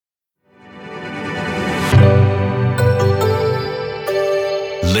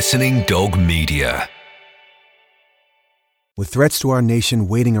Listening Dog Media. With threats to our nation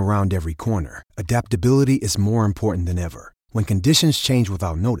waiting around every corner, adaptability is more important than ever. When conditions change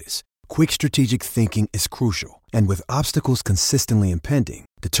without notice, quick strategic thinking is crucial. And with obstacles consistently impending,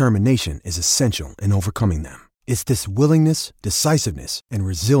 determination is essential in overcoming them. It's this willingness, decisiveness, and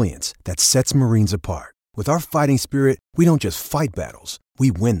resilience that sets Marines apart. With our fighting spirit, we don't just fight battles,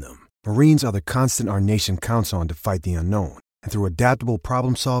 we win them. Marines are the constant our nation counts on to fight the unknown. And through adaptable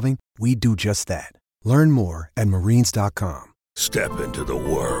problem solving, we do just that. Learn more at marines.com. Step into the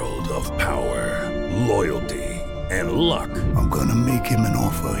world of power, loyalty, and luck. I'm gonna make him an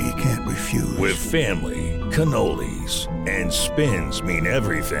offer he can't refuse. With family, cannolis, and spins mean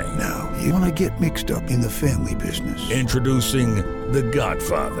everything. Now, you wanna get mixed up in the family business. Introducing The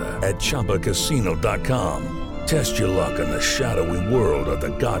Godfather at ChumbaCasino.com. Test your luck in the shadowy world of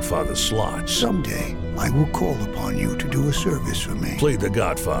The Godfather slot. Someday, I will call upon you to do a service for me. Play The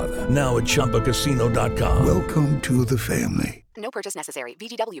Godfather, now at ChumbaCasino.com. Welcome to the family. No purchase necessary.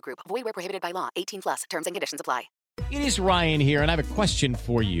 VGW Group. Void where prohibited by law. 18 plus. Terms and conditions apply. It is Ryan here, and I have a question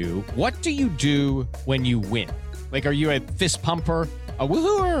for you. What do you do when you win? Like, are you a fist pumper, a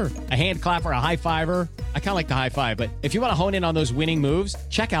woohooer, a hand clapper, a high fiver? I kind of like the high five, but if you want to hone in on those winning moves,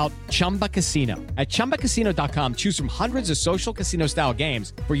 check out Chumba Casino. At ChumbaCasino.com, choose from hundreds of social casino-style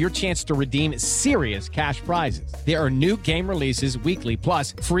games for your chance to redeem serious cash prizes. There are new game releases weekly,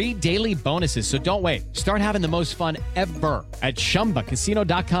 plus free daily bonuses, so don't wait. Start having the most fun ever at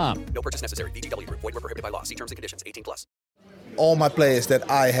ChumbaCasino.com. No purchase necessary. VGW Group. Void where prohibited by law. See terms and conditions. 18 plus. All my players that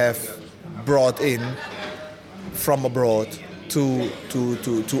I have brought in from abroad to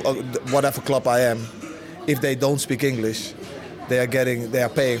whatever club I am, if they don't speak English, they are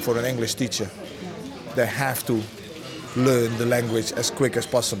paying for an English teacher. They have to learn the language as quick as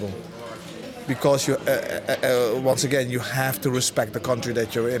possible, because you once again you have to respect the country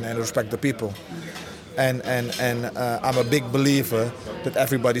that you're in and respect the people. And I'm a big believer that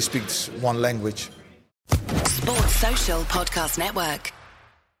everybody speaks one language. Sports Social Podcast Network.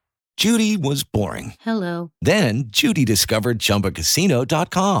 Judy was boring. Hello. Then Judy discovered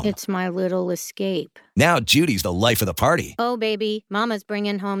ChumbaCasino.com. It's my little escape. Now Judy's the life of the party. Oh, baby, mama's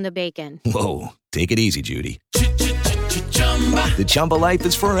bringing home the bacon. Whoa, take it easy, Judy. The Chumba life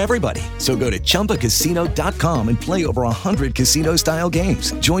is for everybody. So go to ChumbaCasino.com and play over 100 casino-style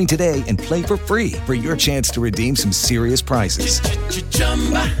games. Join today and play for free for your chance to redeem some serious prizes.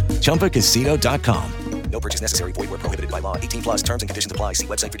 ChumbaCasino.com. No purchase necessary. Void where prohibited by law. 18 plus. Terms and conditions apply. See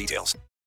website for details.